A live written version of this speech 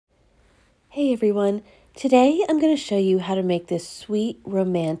Hey everyone, today I'm going to show you how to make this sweet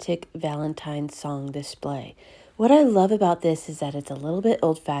romantic Valentine song display. What I love about this is that it's a little bit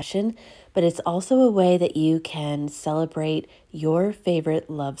old-fashioned, but it's also a way that you can celebrate your favorite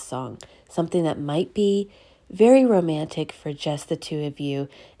love song, something that might be very romantic for just the two of you,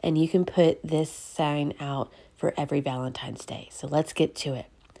 and you can put this sign out for every Valentine's Day. So let's get to it.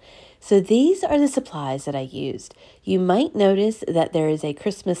 So these are the supplies that I used. You might notice that there is a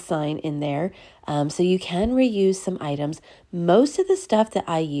Christmas sign in there, so you can reuse some items. Most of the stuff that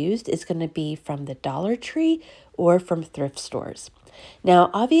I used is going to be from the Dollar Tree or from thrift stores.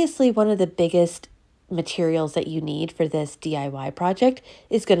 Now, obviously, one of the biggest materials that you need for this DIY project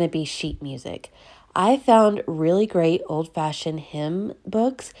is going to be sheet music. I found really great old-fashioned hymn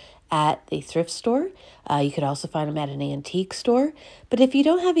books at a thrift store. You could also find them at an antique store. But if you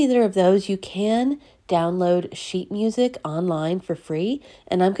don't have either of those, you can download sheet music online for free.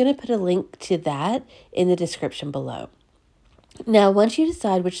 And I'm going to put a link to that in the description below. Now, once you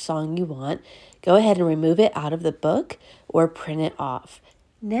decide which song you want, go ahead and remove it out of the book or print it off.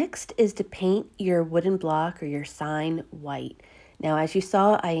 Next is to paint your wooden block or your sign white. Now, as you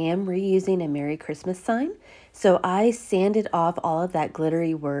saw, I am reusing a Merry Christmas sign, so I sanded off all of that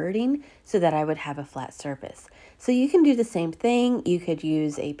glittery wording so that I would have a flat surface. So you can do the same thing. You could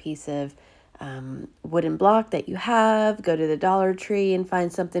use a piece of wooden block that you have, go to the Dollar Tree and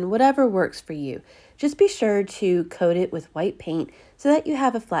find something, whatever works for you. Just be sure to coat it with white paint so that you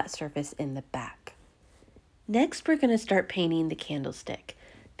have a flat surface in the back. Next, we're going to start painting the candlestick.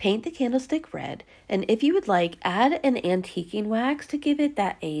 Paint the candlestick red, and if you would like, add an antiquing wax to give it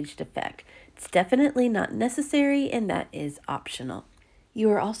that aged effect. It's definitely not necessary, and that is optional. You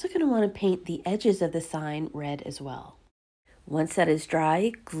are also going to want to paint the edges of the sign red as well. Once that is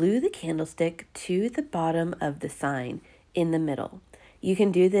dry, glue the candlestick to the bottom of the sign in the middle. You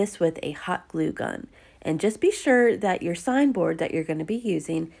can do this with a hot glue gun, and just be sure that your signboard that you're going to be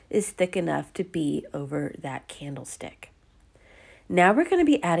using is thick enough to be over that candlestick. Now we're going to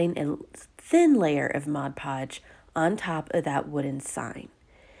be adding a thin layer of Mod Podge on top of that wooden sign.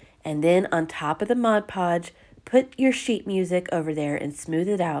 And then on top of the Mod Podge, put your sheet music over there and smooth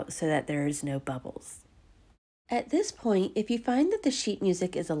it out so that there is no bubbles. At this point, if you find that the sheet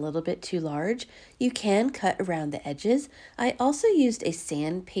music is a little bit too large, you can cut around the edges. I also used a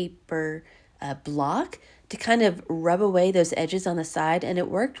sandpaper block to kind of rub away those edges on the side, and it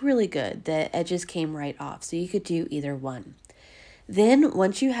worked really good. The edges came right off, so you could do either one. Then,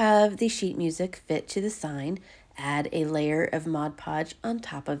 once you have the sheet music fit to the sign, add a layer of Mod Podge on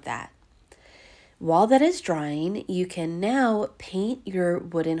top of that. While that is drying, you can now paint your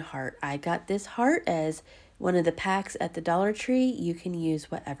wooden heart. I got this heart as one of the packs at the Dollar Tree. You can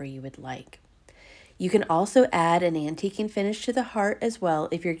use whatever you would like. You can also add an antiquing finish to the heart as well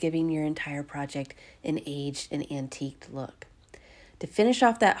if you're giving your entire project an aged and antiqued look. To finish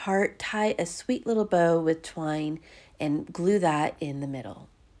off that heart, tie a sweet little bow with twine and glue that in the middle.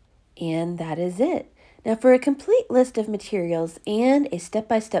 And that is it. Now for a complete list of materials and a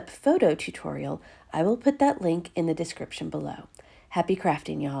step-by-step photo tutorial, I will put that link in the description below. Happy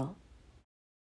crafting, y'all.